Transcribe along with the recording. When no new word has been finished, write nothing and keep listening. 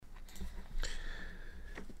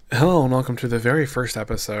Hello and welcome to the very first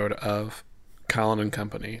episode of Colin and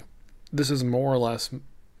Company. This is more or less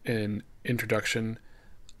an introduction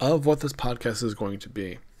of what this podcast is going to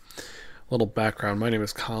be. A little background: my name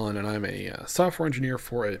is Colin, and I'm a software engineer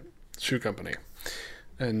for a shoe company.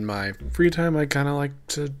 In my free time, I kind of like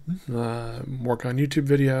to work on YouTube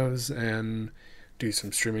videos and do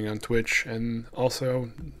some streaming on Twitch, and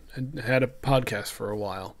also had a podcast for a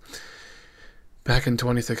while. Back in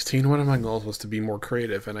 2016, one of my goals was to be more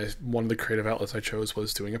creative, and one of the creative outlets I chose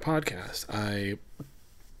was doing a podcast. I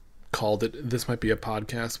called it This Might Be a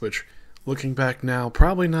Podcast, which, looking back now,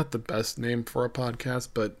 probably not the best name for a podcast,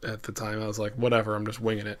 but at the time I was like, whatever, I'm just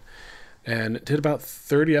winging it. And did about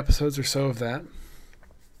 30 episodes or so of that.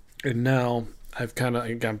 And now I've kind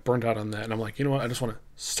of got burnt out on that, and I'm like, you know what, I just want to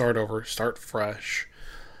start over, start fresh.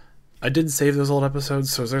 I did save those old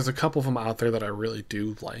episodes, so there's a couple of them out there that I really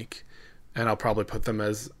do like, and I'll probably put them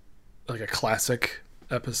as like a classic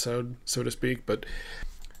episode, so to speak. But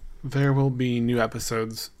there will be new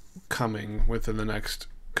episodes coming within the next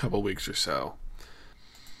couple weeks or so.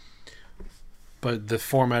 But the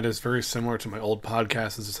format is very similar to my old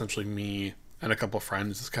podcast. It's essentially me and a couple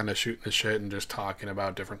friends just kind of shooting the shit and just talking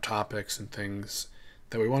about different topics and things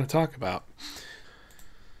that we want to talk about.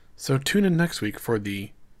 So tune in next week for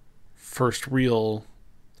the first real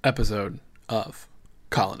episode of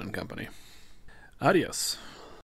Colin and Company. Adios.